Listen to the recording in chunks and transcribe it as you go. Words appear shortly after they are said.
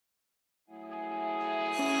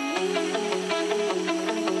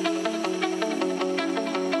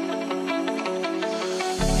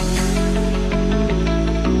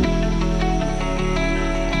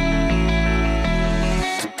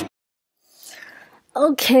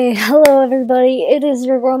Okay, hello everybody, it is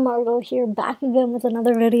your girl Margot here, back again with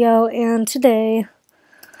another video, and today,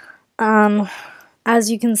 as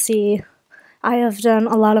you can see, I have done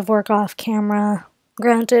a lot of work off camera.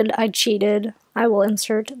 Granted, I cheated. I will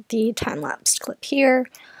insert the time-lapse clip here.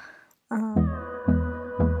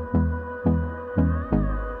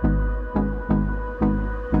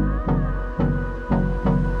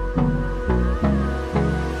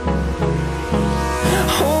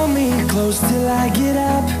 Close till I get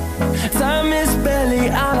up. Time is barely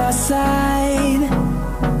on our side.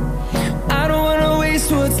 I don't wanna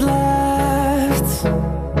waste what's left.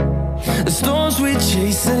 The storms we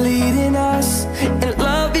chase are leading us, and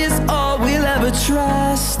love is all we'll ever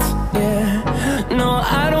trust. Yeah, no,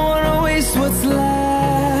 I don't wanna waste what's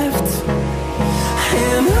left.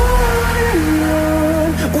 And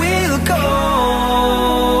on we'll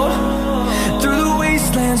go, through the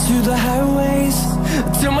wastelands, through the highways,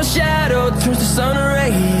 till my shadow turns to sun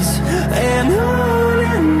rays. And on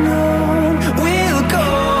we'll go,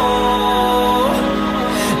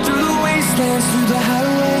 through the wastelands, through the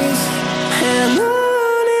highways, and on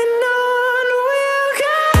we'll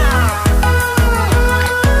go.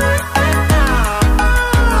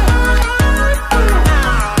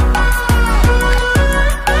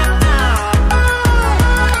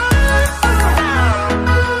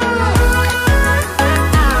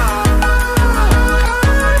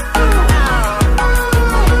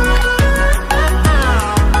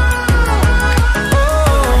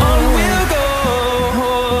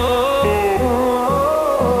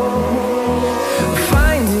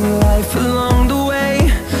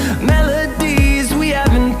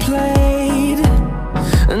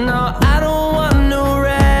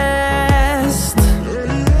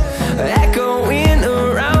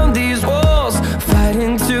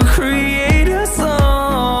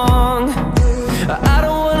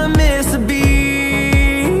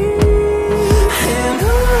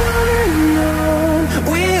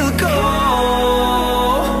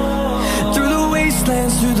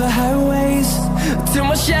 Through the highways, till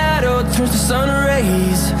my shadow turns to sun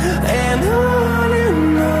rays. And on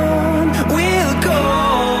we'll go,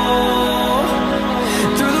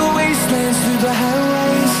 through the wastelands, through the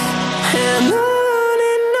highways, and on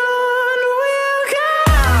we'll go.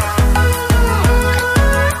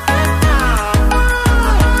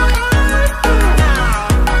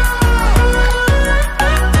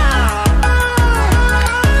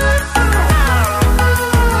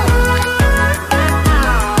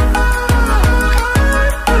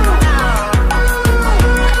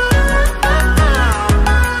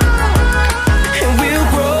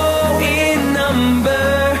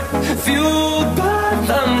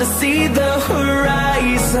 See the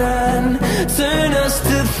horizon turn us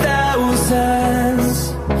to thousands,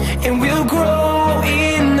 and we'll grow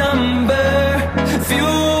in number,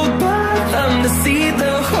 fueled by them. To see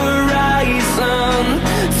the horizon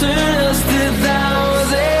turn us to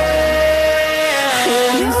thousands,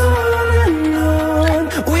 and on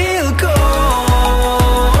we'll go,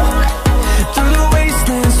 through the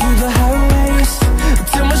wastelands, through the highways,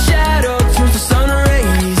 till my shadow turns to sun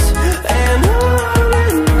rays. And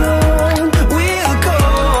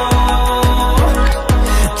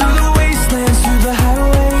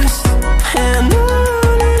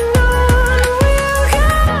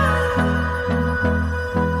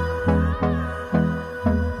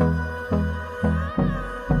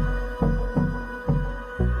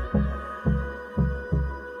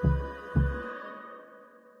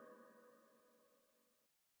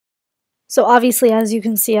so obviously, as you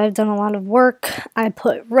can see, I've done a lot of work. I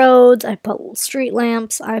put roads, I put street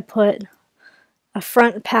lamps, I put a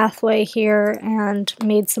front pathway here, and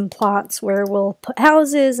made some plots where we'll put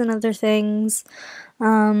houses and other things.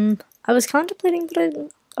 I was contemplating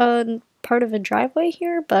putting a part of a driveway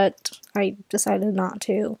here, but I decided not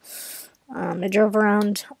to. I drove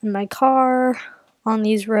around in my car on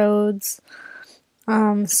these roads.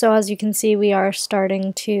 So as you can see, we are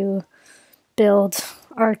starting to build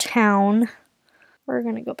our town. We're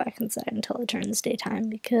gonna go back inside until it turns daytime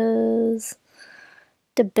because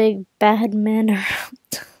the big bad men are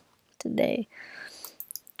out today.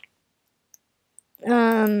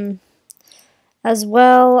 As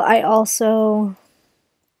well, I also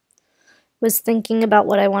was thinking about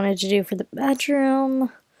what I wanted to do for the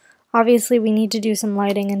bedroom. Obviously, we need to do some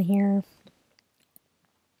lighting in here.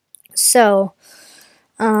 So,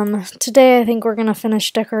 today I think we're gonna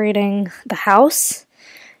finish decorating the house,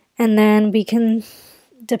 and then we can,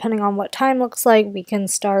 depending on what time looks like, we can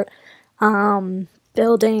start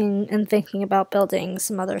building and thinking about building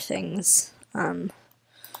some other things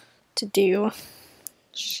to do.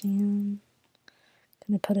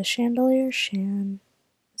 Gonna put a chandelier,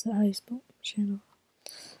 Is that how you spell chandelier?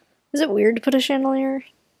 Is it weird to put a chandelier?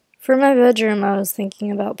 For my bedroom, I was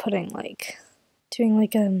thinking about putting like, doing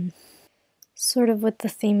like sort of with the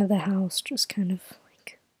theme of the house, just kind of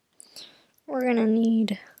like, we're gonna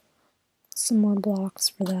need some more blocks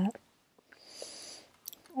for that.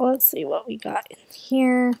 Let's see what we got in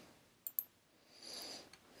here.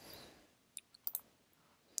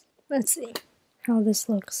 Let's see how this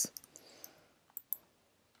looks.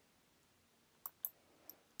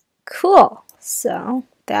 Cool. So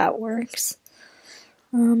that works.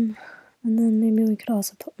 And then maybe we could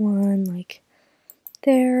also put one like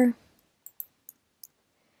there.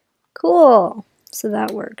 Cool. So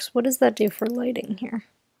that works. What does that do for lighting here?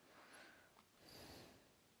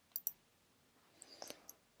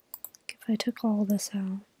 If I took all this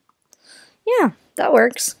out. Yeah, that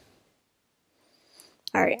works.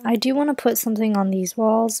 Alright, I do want to put something on these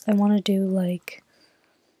walls. I want to do like,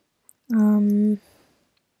 I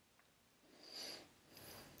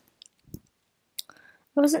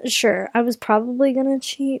wasn't sure. I was probably gonna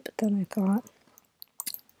cheat, but then I thought,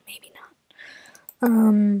 maybe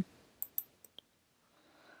not.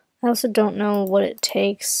 I also don't know what it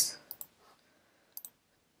takes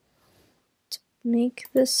to make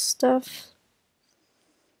this stuff.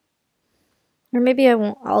 Or maybe I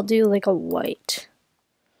won't, I'll do like a white.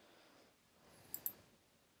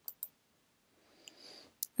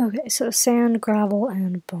 Okay, so sand, gravel,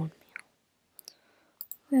 and bone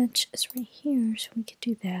meal. Which is right here, so we could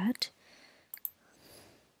do that.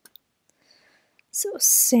 So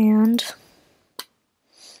sand.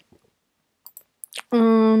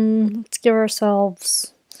 Let's give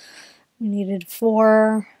ourselves, we needed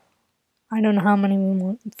 4. I don't know how many we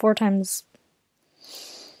want. 4 times,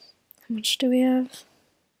 how much do we have?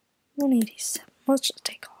 187. Let's just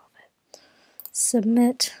take all of it.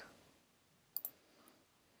 Submit.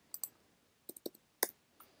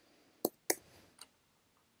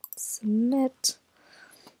 Submit.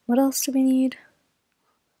 What else do we need?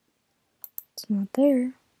 It's not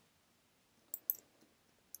there.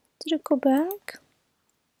 Did it go back?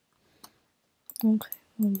 Okay,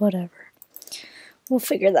 well, whatever. We'll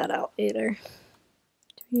figure that out later.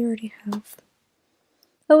 Do we already have?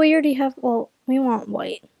 Oh, we already have, well, we want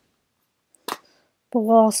white. But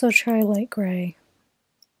we'll also try light gray.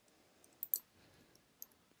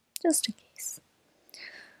 Just in case.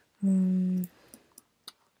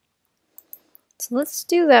 So let's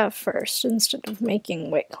do that first instead of making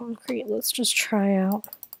white concrete. Let's just try out.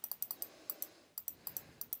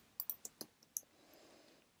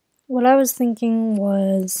 What I was thinking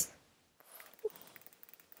was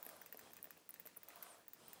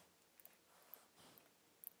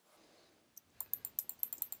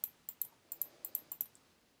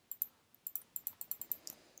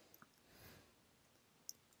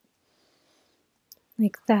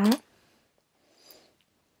like that.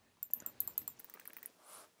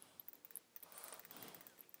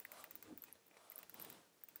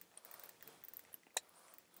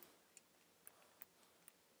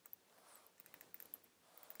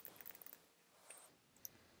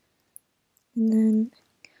 And then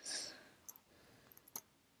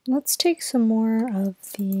let's take some more of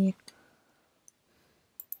the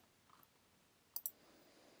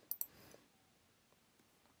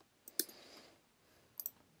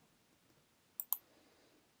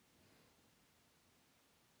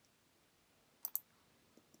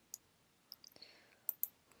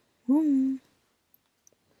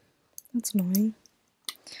that's annoying.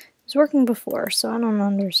 It was working before, so I don't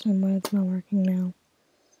understand why it's not working now.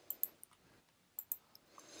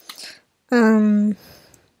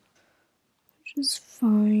 Which is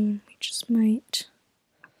fine. We just might.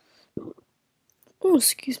 Oh,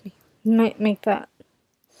 excuse me. Might make that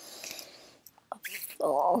a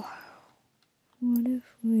full. What if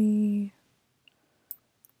we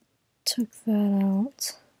took that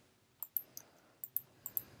out?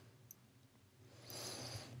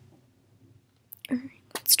 Alright,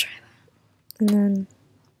 let's try that. And then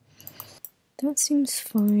that seems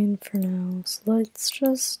fine for now. So let's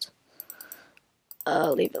just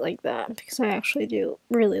leave it like that because I actually do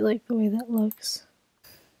really like the way that looks.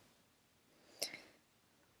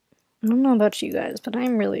 I don't know about you guys, but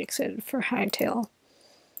I'm really excited for Hightail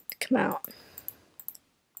to come out.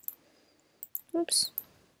 Oops.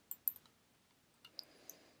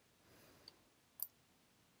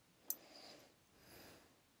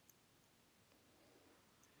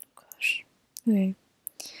 Gosh. Okay.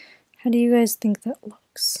 How do you guys think that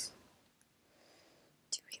looks?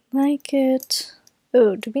 Do we like it?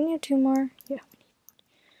 Oh, do we need 2 more? Yeah.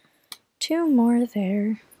 2 more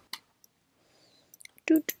there.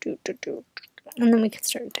 And then we can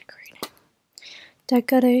start decorating.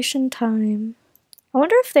 Decoration time. I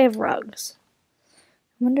wonder if they have rugs.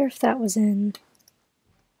 I wonder if that was in.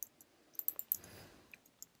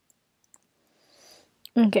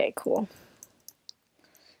 Okay, cool.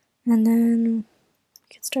 And then we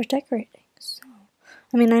can start decorating. So,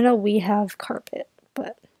 I mean, I know we have carpet,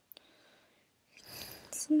 but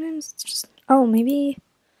sometimes it's just. Oh, maybe.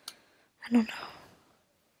 I don't know.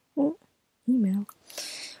 Oh, email.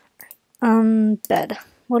 Bed.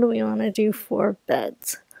 What do we want to do for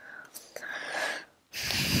beds?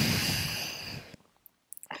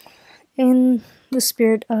 In the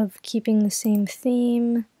spirit of keeping the same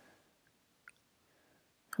theme.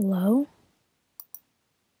 Hello?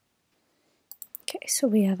 Okay, so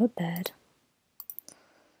we have a bed.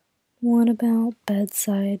 What about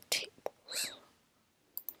bedside tables?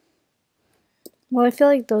 Well, I feel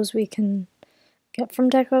like those we can get from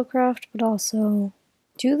DecoCraft, but also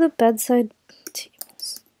do the bedside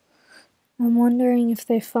tables. I'm wondering if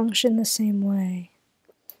they function the same way.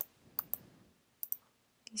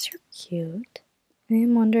 These are cute. I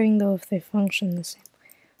am wondering though if they function the same way.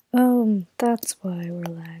 Oh, that's why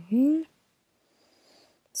we're lagging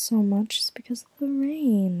so much, is because of the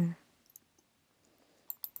rain.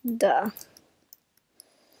 Duh.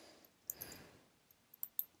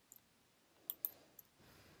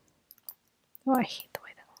 Oh, I hate the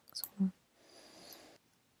way that looks. Hold on.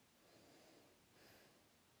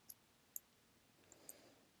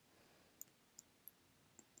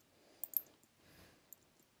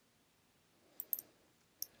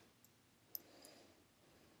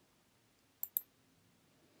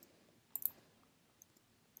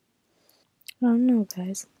 I don't know,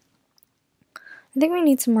 guys. I think we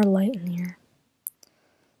need some more light in here.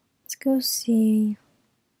 Let's go see.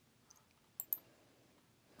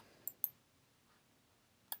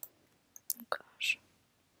 Oh gosh.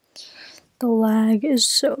 The lag is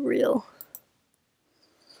so real.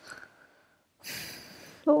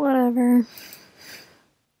 But whatever.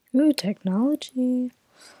 Ooh, technology.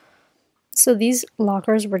 So these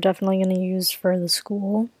lockers we're definitely going to use for the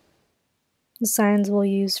school. The signs we'll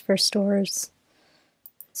use for stores,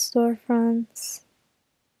 storefronts.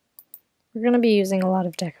 We're going to be using a lot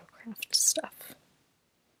of DecoCraft stuff.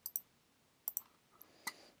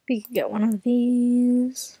 We could get one of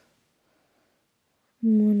these.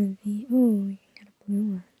 And one of these. Oh, you can get a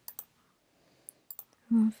blue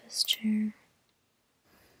one. Office chair.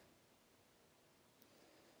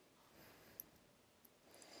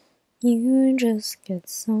 You just get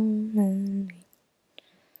so many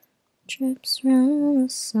trips round the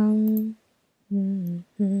sun. We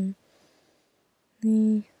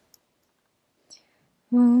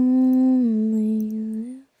only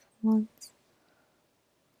live once.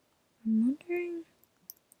 I'm wondering.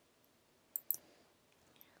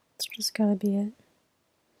 It's just gotta be it.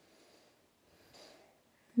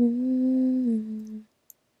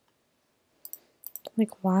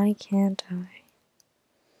 Like, why can't I?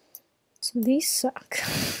 So these suck.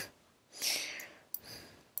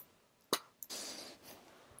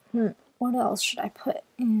 What else should I put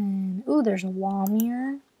in? Ooh, there's a wall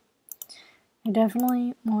mirror. I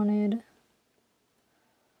definitely wanted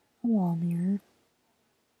a wall mirror.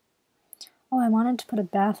 Oh, I wanted to put a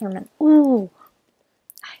bathroom in. Ooh,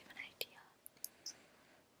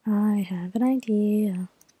 I have an idea.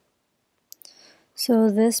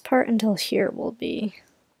 So this part until here will be.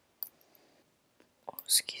 Oh,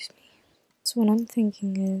 excuse me. So what I'm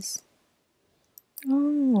thinking is.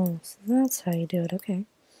 Oh, so that's how you do it. Okay.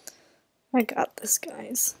 I got this,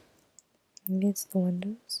 guys. Maybe it's the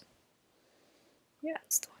windows. Yeah,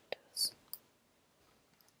 it's the windows.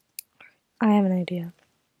 I have an idea.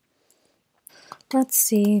 Let's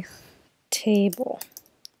see. Table.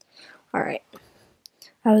 Alright.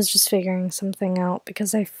 I was just figuring something out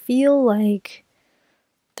because I feel like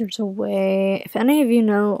there's a way, if any of you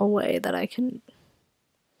know a way that I can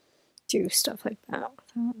do stuff like that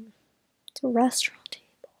without. It's a restaurant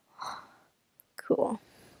table. Cool.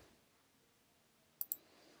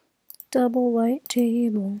 Double white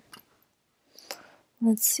table.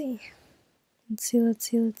 Let's see. Let's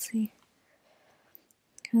see.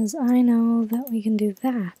 Because I know that we can do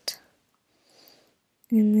that.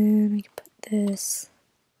 And then I can put this.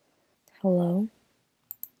 Hello.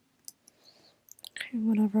 Okay,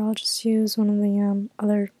 whatever. I'll just use one of the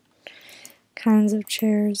other kinds of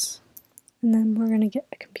chairs. And then we're going to get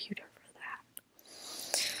a computer for that.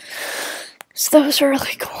 So those are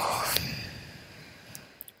really cool.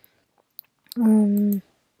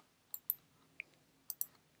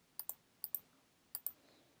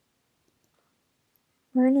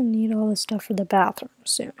 We're gonna need all this stuff for the bathroom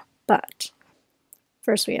soon, but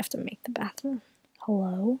first we have to make the bathroom.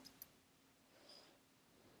 Hello?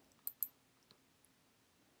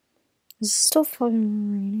 Is it still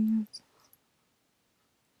fucking raining?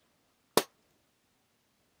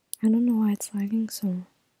 I don't know why it's lagging so.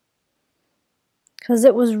 Because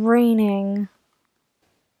it was raining.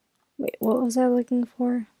 Wait, what was I looking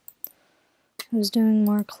for? I was doing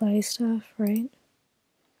more clay stuff, right?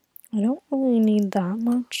 I don't really need that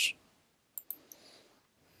much.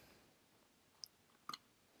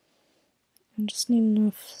 I just need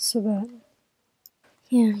enough so that...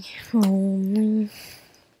 Yeah, only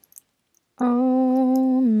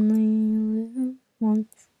live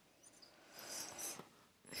once.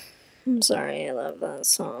 I'm sorry, I love that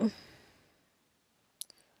song.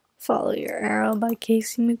 Follow Your Arrow by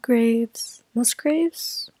Casey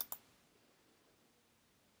Musgraves?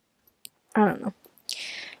 I don't know.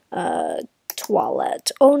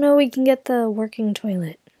 Toilette. Oh no, we can get the working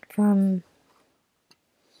toilet from...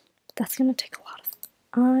 That's gonna take a lot of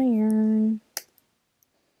iron.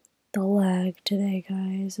 The lag today,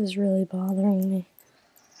 guys, is really bothering me.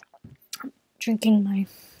 I'm drinking my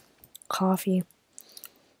coffee.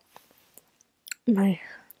 My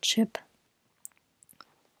chip.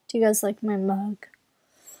 Do you guys like my mug?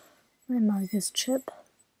 My mug is Chip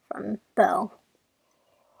from Belle.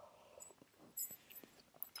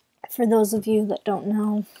 For those of you that don't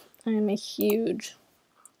know, I am a huge,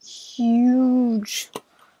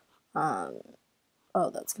 oh,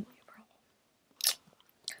 that's gonna be a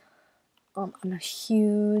problem. I'm a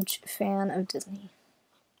huge fan of Disney.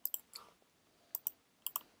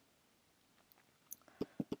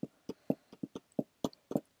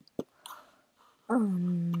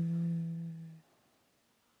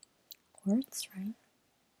 Quartz, right?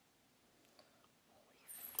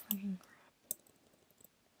 Holy fucking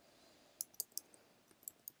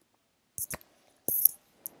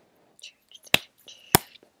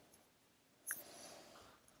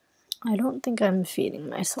I don't think I'm feeding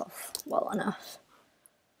myself well enough.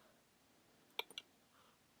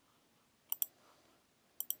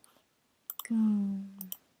 Go.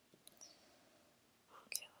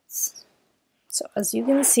 Okay, so as you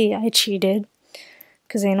can see, I cheated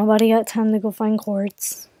because ain't nobody got time to go find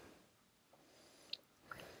quartz.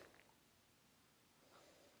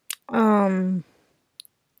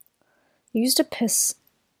 It used to piss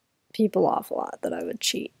people off a lot that I would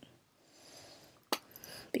cheat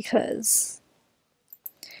because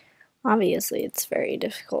obviously it's very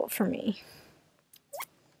difficult for me.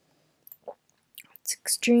 It's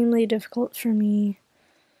extremely difficult for me.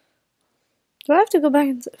 Do I have to go back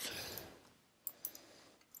and...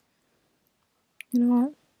 You know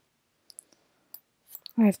what?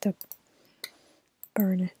 I have to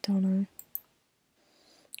burn it, don't I?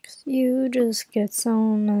 Cause you just get so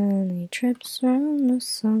many trips around the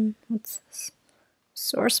sun. What's this?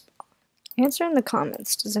 Source block. Answer in the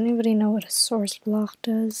comments. Does anybody know what a source block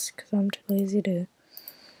does? Because I'm too lazy to...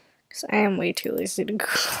 Because I am way too lazy to Google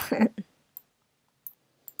it.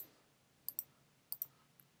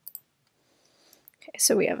 Okay,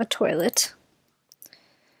 so we have a toilet.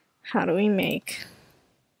 How do we make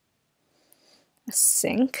a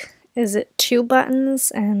sink? Is it 2 buttons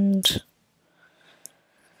and...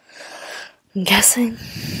 I'm guessing.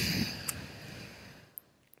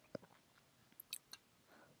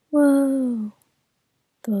 Whoa.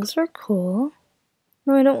 Those are cool.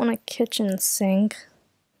 No, I don't want a kitchen sink.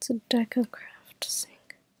 It's a Decocraft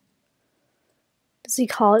sink. Does he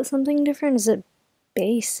call it something different? Is it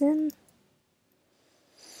basin?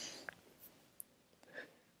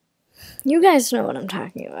 You guys know what I'm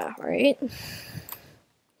talking about, right?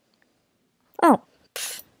 Oh.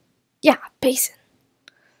 Pff. Yeah, basin.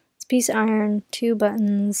 It's a piece of iron, 2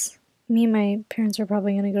 buttons. Me and my parents are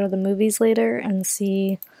probably going to go to the movies later and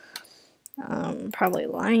see probably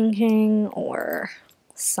Lion King or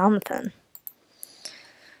something.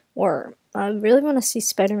 Or I really want to see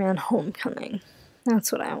Spider-Man Homecoming.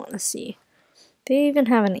 That's what I want to see. They even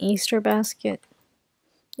have an Easter basket.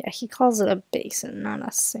 Yeah, he calls it a basin, not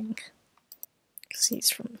a sink. Because he's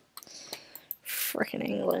from frickin'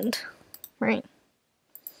 England, right?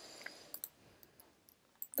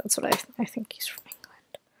 That's what I think he's from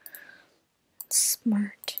England.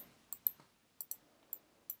 Smart.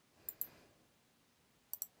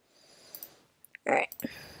 Alright.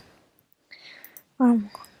 I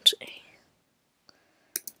want a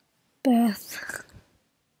bath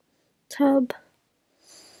tub.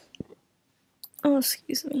 Oh,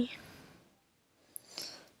 excuse me.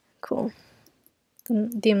 Cool.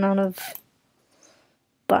 The amount of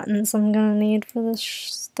buttons I'm gonna need for this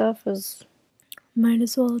stuff is... Might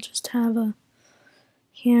as well just have a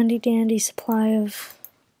handy dandy supply of...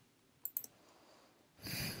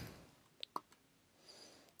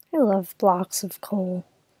 I love blocks of coal.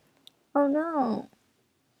 Oh no!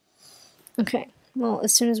 Okay, well,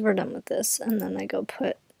 as soon as we're done with this, and then I go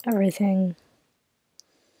put everything.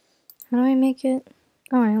 How do I make it?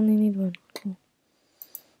 Oh, I only need one. Cool.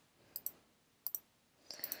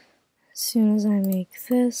 As soon as I make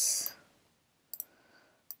this,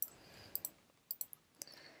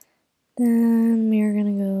 then we're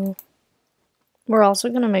gonna go. We're also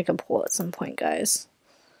gonna make a pool at some point, guys.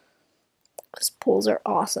 Because pools are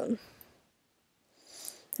awesome.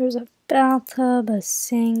 There's a bathtub, a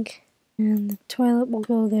sink, and the toilet will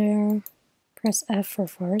go there. Press F for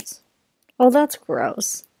farts. Oh, that's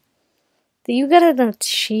gross. Do you get an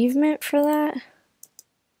achievement for that?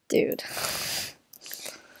 Dude.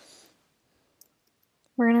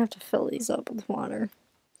 We're gonna have to fill these up with water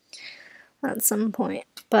at some point,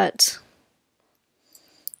 but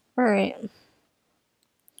alright.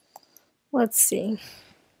 Let's see.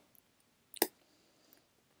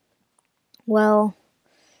 Well,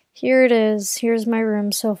 here it is. Here's my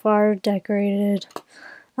room so far, decorated.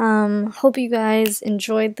 Hope you guys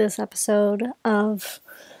enjoyed this episode of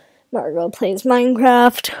Margot Plays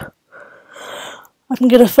Minecraft. I'm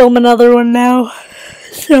gonna film another one now,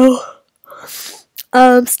 so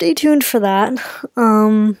stay tuned for that.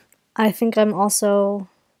 I think I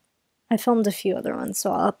filmed a few other ones,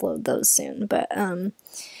 so I'll upload those soon. But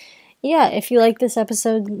yeah, if you like this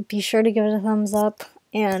episode, be sure to give it a thumbs up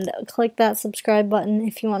and click that subscribe button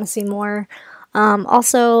if you want to see more.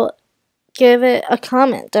 Also, give it a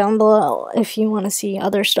comment down below if you want to see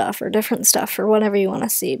other stuff or different stuff or whatever you want to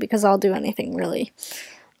see, because I'll do anything really.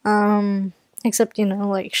 Except,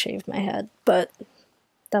 like shave my head, but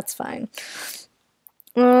that's fine.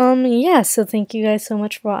 Yeah, so thank you guys so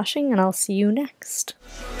much for watching, and I'll see you next.